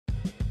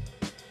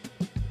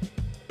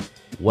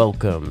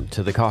Welcome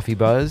to the Coffee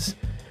Buzz.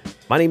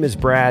 My name is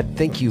Brad.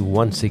 Thank you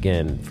once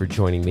again for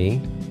joining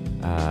me.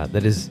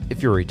 That is,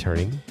 if you're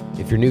returning.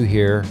 If you're new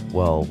here,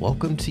 well,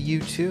 welcome to you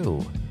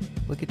too.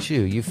 Look at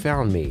you. You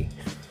found me.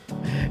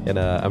 And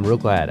I'm real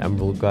glad. I'm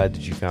real glad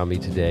that you found me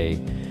today.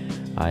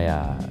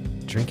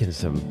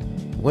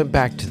 Went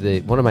back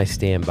to one of my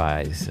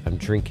standbys. I'm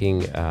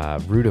drinking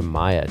Ruta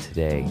Maya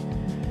today.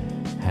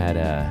 Had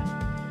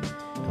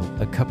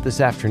a cup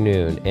this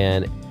afternoon,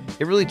 and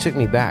it really took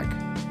me back,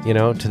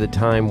 to the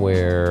time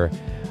where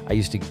I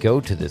used to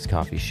go to this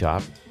coffee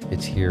shop.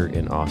 It's here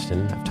in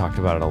Austin. I've talked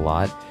about it a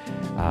lot.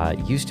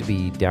 It used to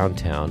be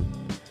downtown.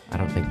 I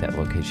don't think that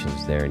location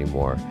is there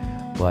anymore.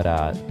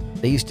 But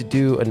they used to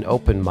do an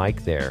open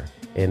mic there.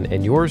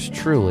 And yours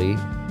truly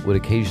would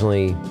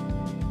occasionally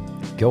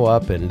go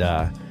up and,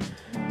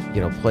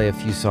 play a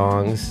few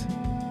songs,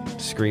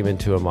 scream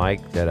into a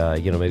mic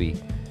that, maybe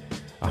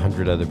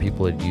 100 other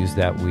people had used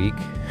that week.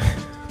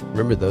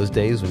 Remember those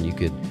days when you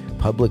could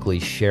publicly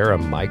share a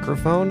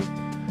microphone?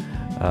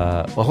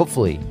 Well,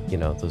 hopefully,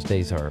 those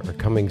days are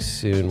coming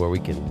soon where we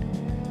can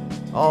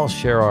all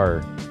share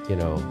our,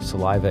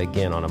 saliva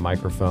again on a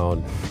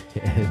microphone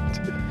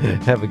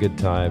and have a good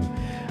time.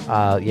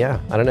 I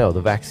don't know. The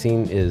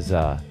vaccine is,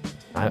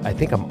 I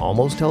think I'm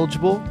almost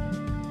eligible.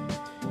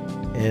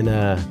 And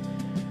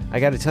I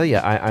got to tell you,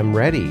 I'm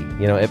ready.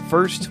 At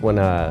first when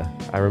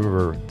I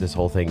remember this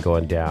whole thing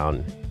going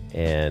down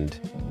and,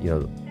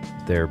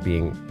 there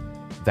being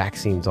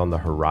vaccines on the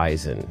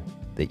horizon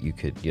that you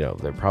could,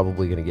 they're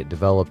probably going to get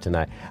developed. And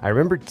I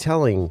remember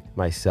telling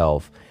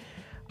myself,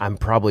 I'm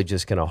probably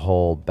just going to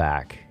hold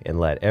back and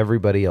let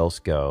everybody else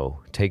go,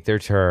 take their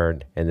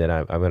turn. And then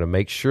I'm going to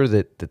make sure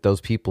that those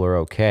people are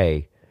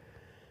okay,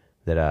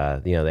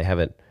 that, they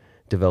haven't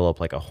developed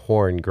like a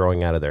horn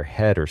growing out of their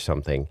head or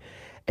something.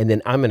 And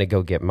then I'm going to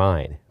go get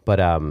mine. But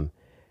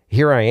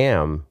here I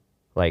am,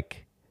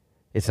 like,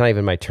 it's not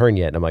even my turn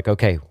yet. And I'm like,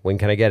 okay, when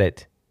can I get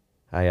it?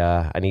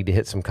 I need to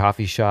hit some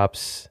coffee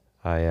shops.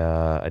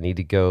 I need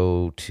to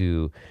go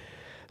to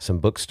some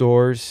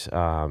bookstores.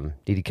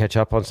 Need to catch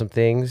up on some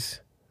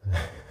things.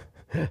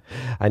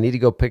 I need to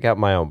go pick out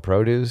my own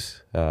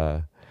produce.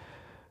 That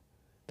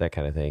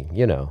kind of thing.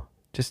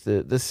 Just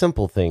the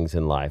simple things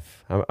in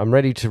life. I'm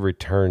ready to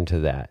return to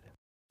that.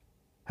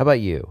 How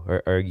about you?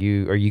 Are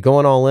you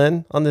going all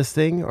in on this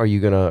thing? Are you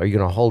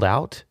gonna hold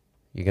out?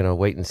 You gonna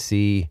wait and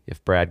see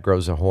if Brad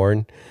grows a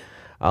horn?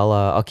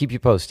 I'll keep you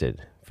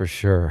posted for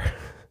sure.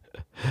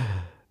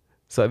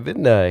 So I've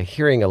been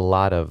hearing a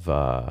lot of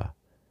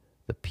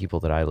the people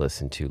that I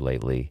listen to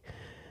lately,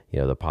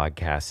 the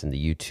podcasts and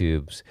the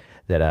YouTubes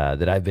that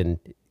I've been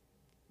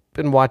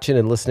watching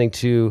and listening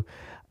to.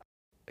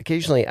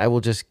 Occasionally, I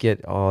will just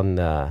get on.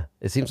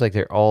 It seems like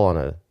they're all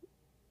on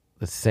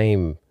the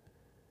same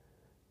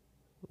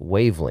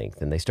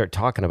wavelength, and they start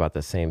talking about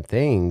the same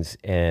things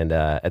and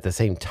at the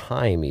same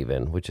time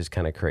even, which is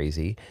kind of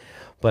crazy.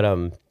 But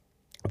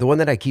the one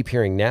that I keep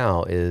hearing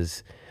now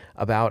is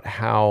about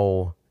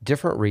how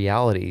different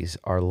realities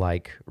are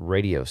like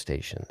radio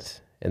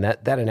stations, and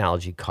that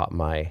analogy caught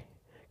my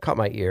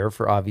ear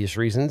for obvious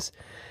reasons.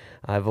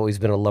 I've always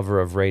been a lover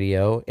of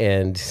radio,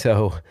 and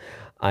so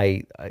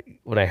I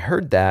when I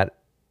heard that,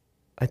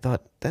 I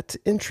thought, that's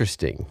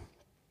interesting.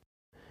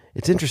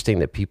 It's interesting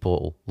that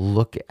people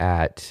look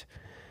at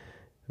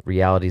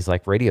realities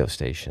like radio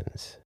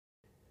stations.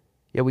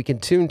 Yeah, we can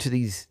tune to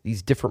these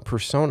different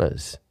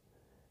personas,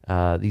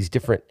 these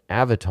different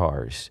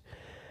avatars.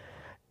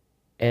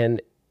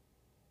 And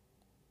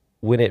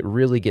when it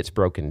really gets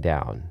broken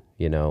down,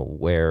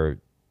 where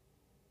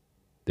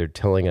they're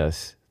telling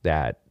us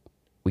that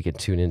we can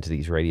tune into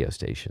these radio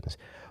stations,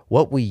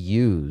 what we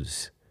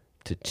use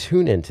to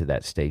tune into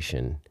that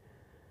station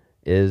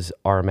is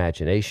our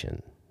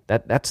imagination.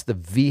 That's the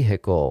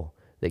vehicle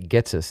that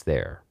gets us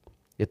there.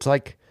 It's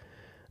like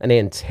an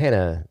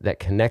antenna that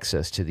connects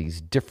us to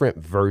these different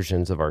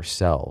versions of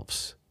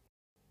ourselves.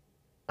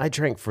 I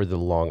drank for the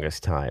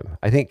longest time.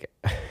 I think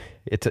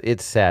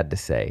it's sad to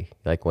say,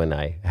 like when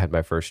I had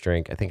my first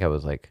drink, I think I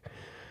was like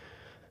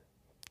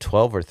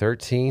 12 or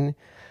 13,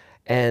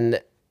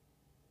 and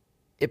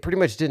it pretty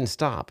much didn't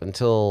stop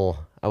until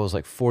I was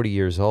like 40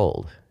 years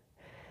old.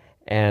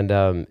 And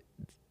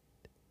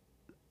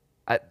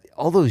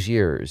all those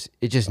years,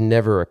 it just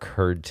never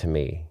occurred to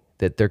me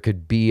that there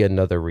could be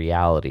another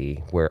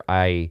reality where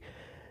I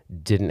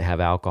didn't have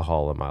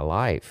alcohol in my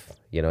life.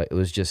 It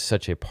was just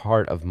such a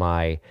part of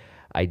my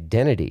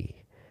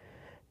identity.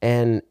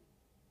 And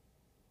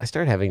I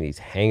started having these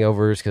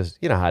hangovers because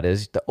you know how it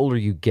is. The older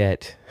you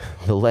get,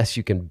 the less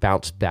you can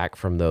bounce back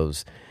from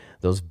those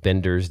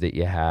benders that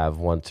you have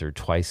once or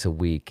twice a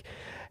week.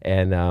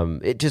 And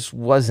it just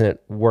wasn't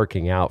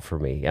working out for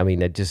me. I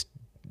mean, it just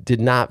did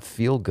not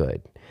feel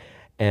good.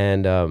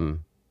 And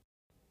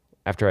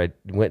after I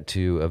went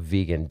to a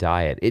vegan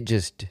diet, it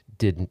just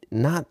did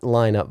not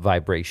line up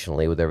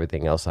vibrationally with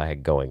everything else I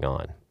had going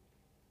on.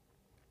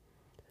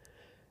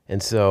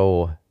 And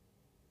so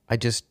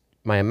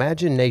my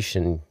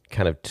imagination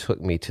kind of took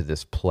me to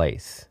this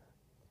place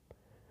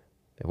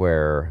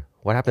where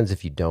what happens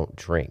if you don't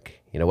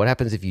drink? What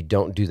happens if you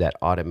don't do that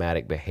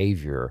automatic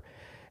behavior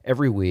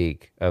every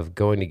week of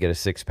going to get a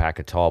six pack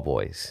of tall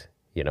boys,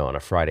 on a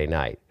Friday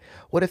night?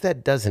 What if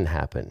that doesn't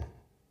happen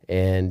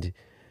and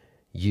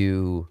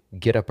you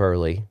get up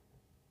early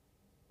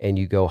and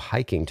you go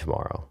hiking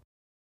tomorrow?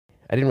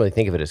 I didn't really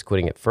think of it as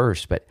quitting at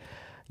first, but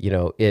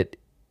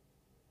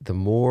the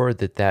more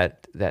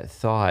that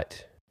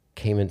thought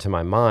came into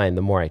my mind,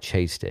 the more I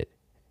chased it.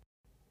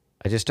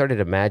 I just started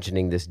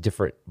imagining this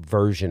different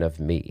version of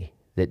me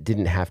that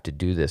didn't have to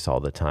do this all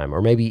the time,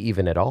 or maybe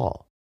even at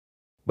all.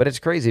 But it's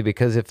crazy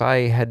because if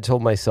I had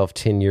told myself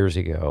 10 years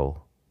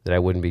ago that I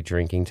wouldn't be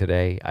drinking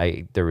today,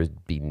 there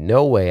would be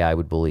no way I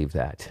would believe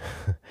that.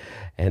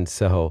 And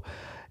so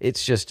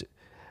it's just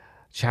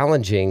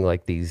challenging,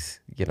 like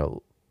these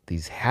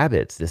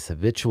habits, this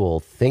habitual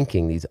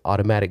thinking, these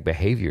automatic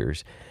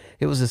behaviors.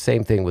 It was the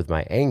same thing with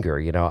my anger.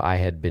 I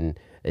had been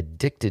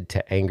addicted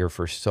to anger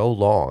for so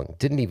long,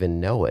 didn't even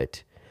know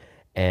it.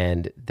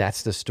 And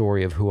that's the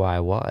story of who I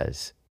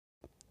was.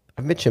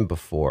 I've mentioned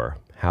before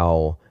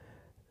how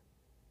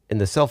in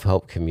the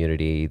self-help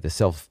community, the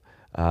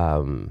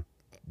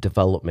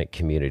self-development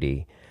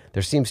community,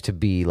 there seems to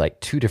be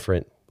like two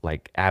different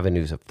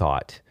avenues of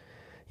thought.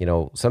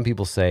 Some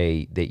people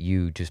say that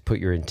you just put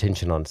your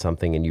intention on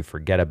something and you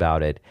forget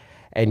about it,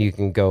 and you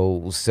can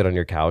go sit on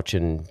your couch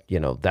and,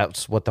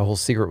 that's what the whole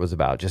secret was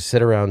about. Just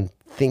sit around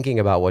thinking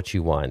about what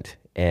you want,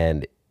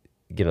 and,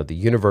 the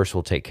universe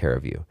will take care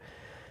of you.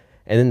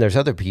 And then there's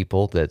other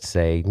people that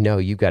say, no,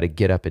 you got to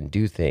get up and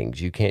do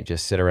things. You can't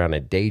just sit around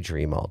and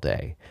daydream all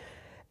day.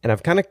 And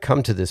I've kind of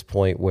come to this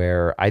point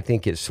where I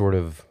think it's sort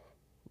of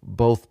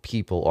both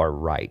people are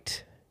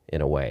right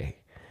in a way.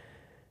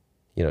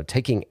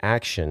 Taking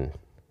action,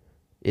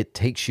 it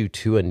takes you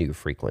to a new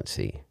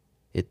frequency.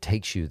 It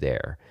takes you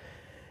there.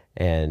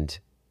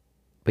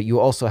 But you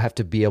also have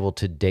to be able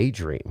to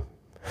daydream,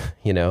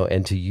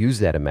 and to use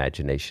that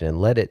imagination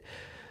and let it,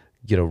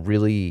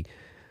 really,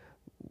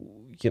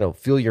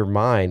 fill your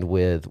mind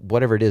with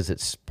whatever it is that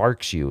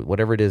sparks you,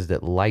 whatever it is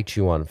that lights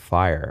you on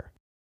fire.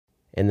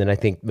 And then I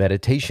think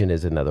meditation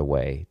is another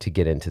way to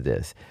get into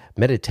this.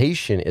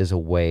 Meditation is a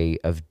way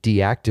of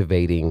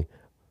deactivating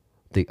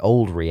the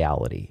old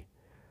reality.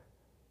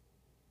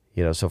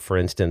 So for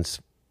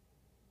instance,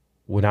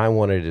 when I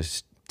wanted to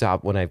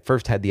stop, when I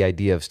first had the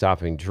idea of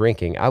stopping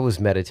drinking, I was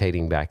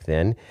meditating back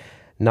then.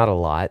 Not a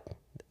lot,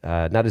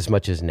 not as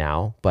much as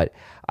now, but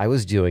I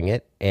was doing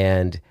it.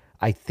 And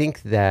I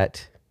think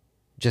that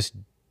just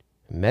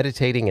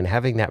meditating and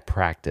having that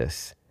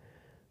practice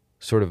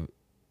sort of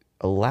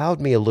allowed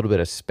me a little bit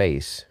of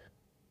space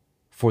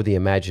for the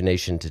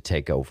imagination to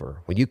take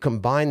over. When you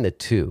combine the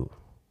two,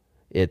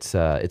 it's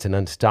an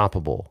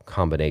unstoppable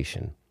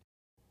combination.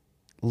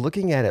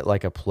 Looking at it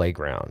like a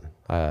playground,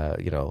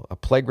 a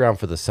playground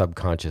for the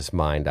subconscious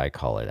mind, I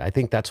call it. I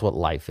think that's what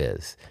life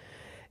is.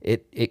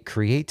 It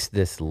creates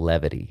this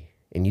levity,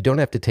 and you don't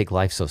have to take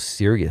life so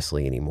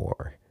seriously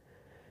anymore.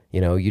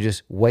 You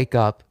just wake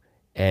up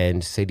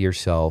and say to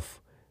yourself,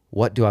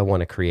 what do I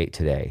want to create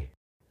today?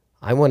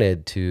 I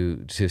wanted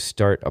to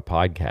start a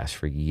podcast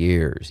for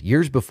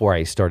years before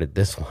I started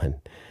this one.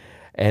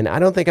 And I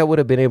don't think I would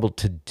have been able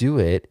to do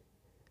it,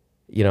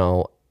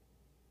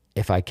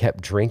 if I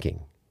kept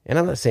drinking. And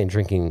I'm not saying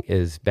drinking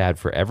is bad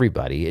for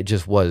everybody. It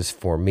just was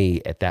for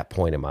me at that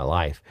point in my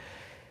life.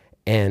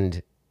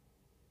 And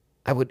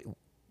I would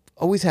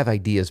always have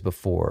ideas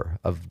before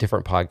of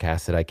different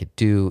podcasts that I could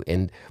do.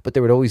 But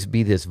there would always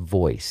be this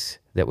voice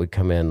that would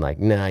come in like,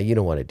 nah, you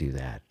don't want to do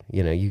that.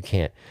 You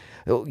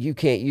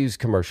can't use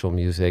commercial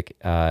music.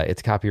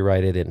 It's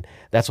copyrighted, and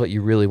that's what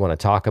you really want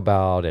to talk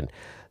about. And,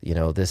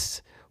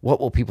 what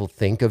will people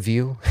think of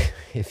you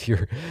if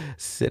you're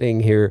sitting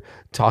here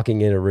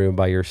talking in a room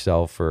by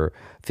yourself for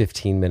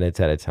 15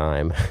 minutes at a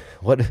time?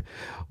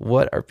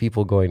 What are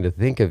people going to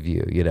think of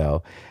you,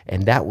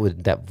 And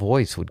that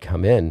voice would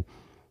come in.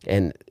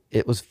 And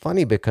it was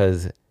funny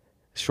because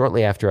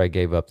shortly after I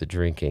gave up the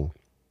drinking,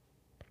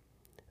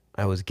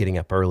 I was getting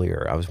up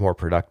earlier. I was more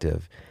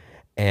productive.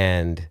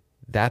 And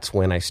that's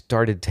when I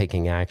started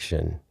taking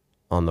action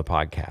on the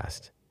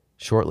podcast.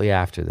 Shortly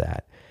after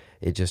that,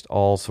 it just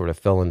all sort of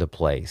fell into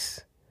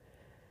place.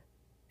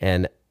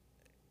 And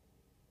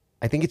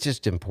I think it's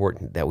just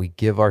important that we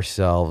give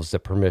ourselves the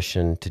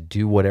permission to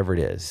do whatever it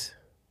is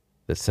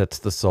that sets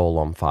the soul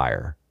on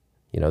fire.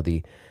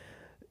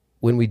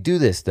 When we do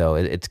this, though,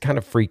 it's kind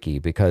of freaky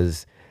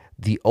because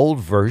the old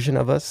version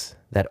of us,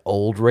 that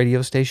old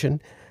radio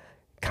station,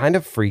 kind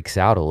of freaks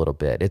out a little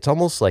bit. It's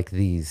almost like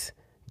these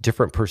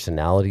different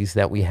personalities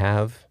that we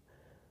have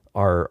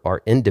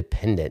are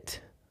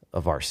independent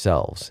of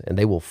ourselves, and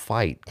they will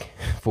fight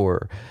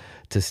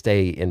to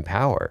stay in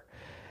power.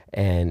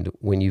 And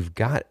when you've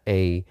got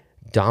a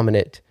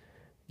dominant,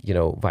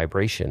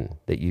 vibration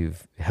that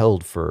you've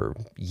held for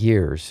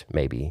years,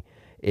 maybe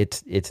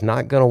it's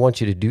not going to want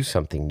you to do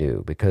something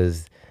new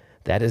because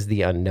that is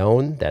the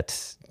unknown.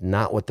 That's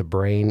not what the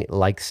brain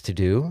likes to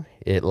do.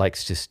 It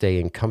likes to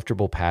stay in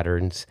comfortable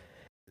patterns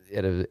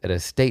at a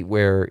state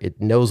where it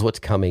knows what's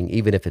coming,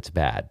 even if it's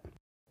bad.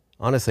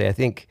 Honestly, I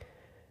think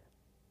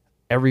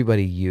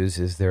everybody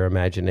uses their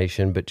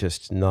imagination, but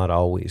just not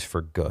always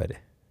for good.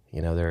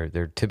 You know,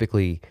 they're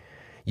typically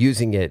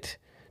using it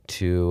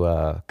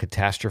to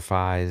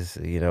catastrophize,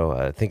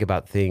 think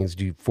about things,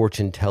 do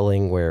fortune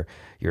telling where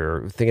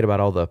you're thinking about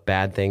all the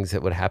bad things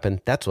that would happen.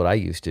 That's what I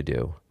used to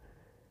do.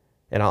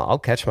 And I'll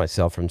catch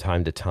myself from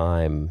time to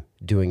time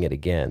doing it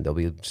again. There'll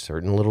be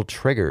certain little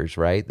triggers,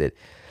 right, that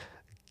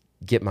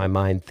get my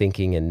mind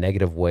thinking in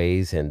negative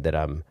ways and that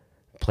I'm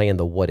playing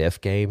the what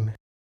if game.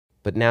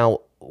 But now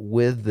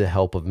with the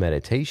help of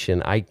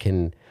meditation,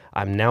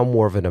 I'm now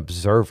more of an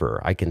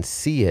observer. I can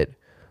see it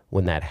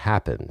when that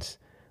happens.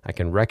 I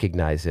can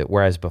recognize it.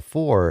 Whereas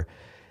before,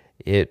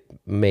 it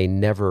may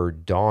never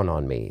dawn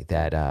on me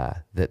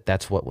that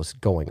that's what was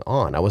going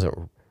on. I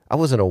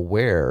wasn't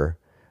aware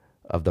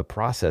of the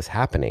process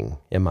happening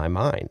in my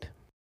mind.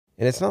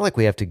 And it's not like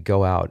we have to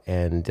go out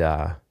and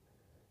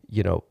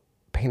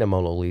paint a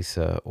Mona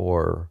Lisa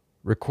or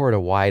record a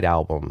White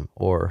Album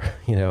or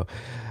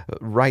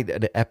write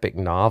an epic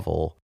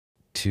novel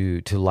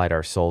to light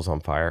our souls on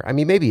fire. I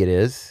mean, maybe it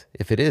is.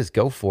 If it is,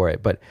 go for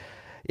it. But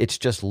it's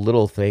just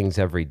little things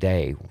every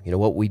day.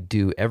 What we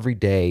do every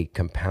day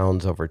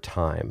compounds over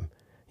time.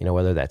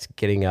 Whether that's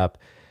getting up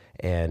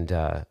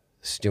and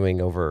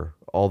stewing over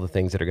all the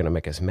things that are going to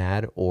make us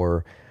mad,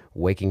 or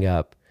waking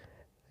up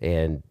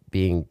and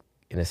being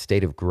in a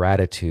state of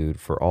gratitude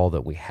for all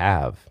that we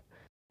have.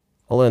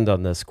 I'll end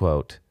on this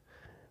quote.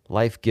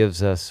 Life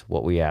gives us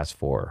what we ask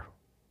for.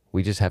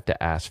 We just have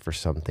to ask for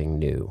something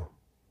new.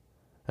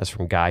 That's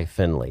from Guy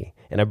Finley.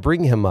 And I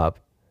bring him up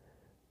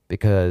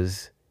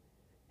because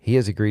he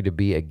has agreed to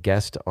be a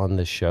guest on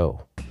the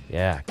show.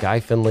 Yeah,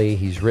 Guy Finley,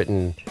 he's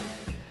written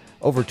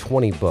over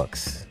 20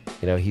 books.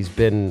 He's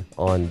been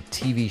on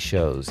TV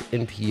shows,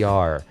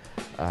 NPR.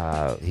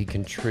 He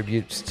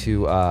contributes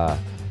to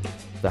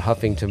the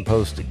Huffington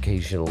Post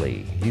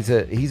occasionally. He's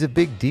a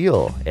big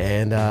deal,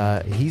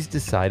 and he's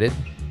decided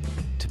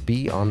to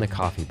be on the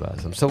Coffee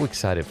Buzz. I'm so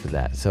excited for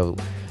that. So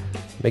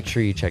make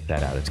sure you check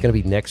that out. It's going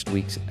to be next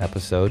week's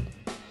episode.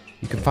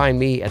 You can find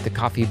me at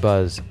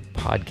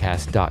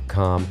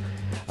thecoffeebuzzpodcast.com.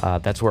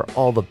 That's where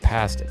all the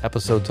past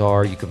episodes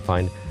are. You can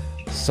find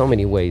so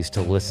many ways to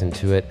listen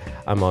to it.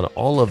 I'm on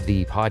all of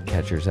the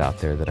podcatchers out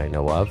there that I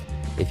know of.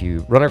 If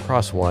you run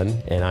across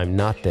one and I'm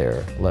not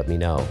there, let me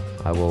know.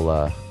 I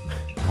will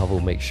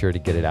make sure to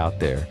get it out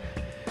there.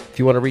 If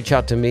you want to reach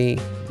out to me,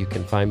 you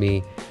can find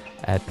me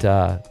at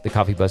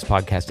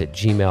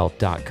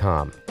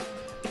thecoffeebuzzpodcast@gmail.com.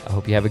 I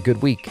hope you have a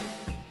good week.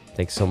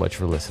 Thanks so much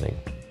for listening.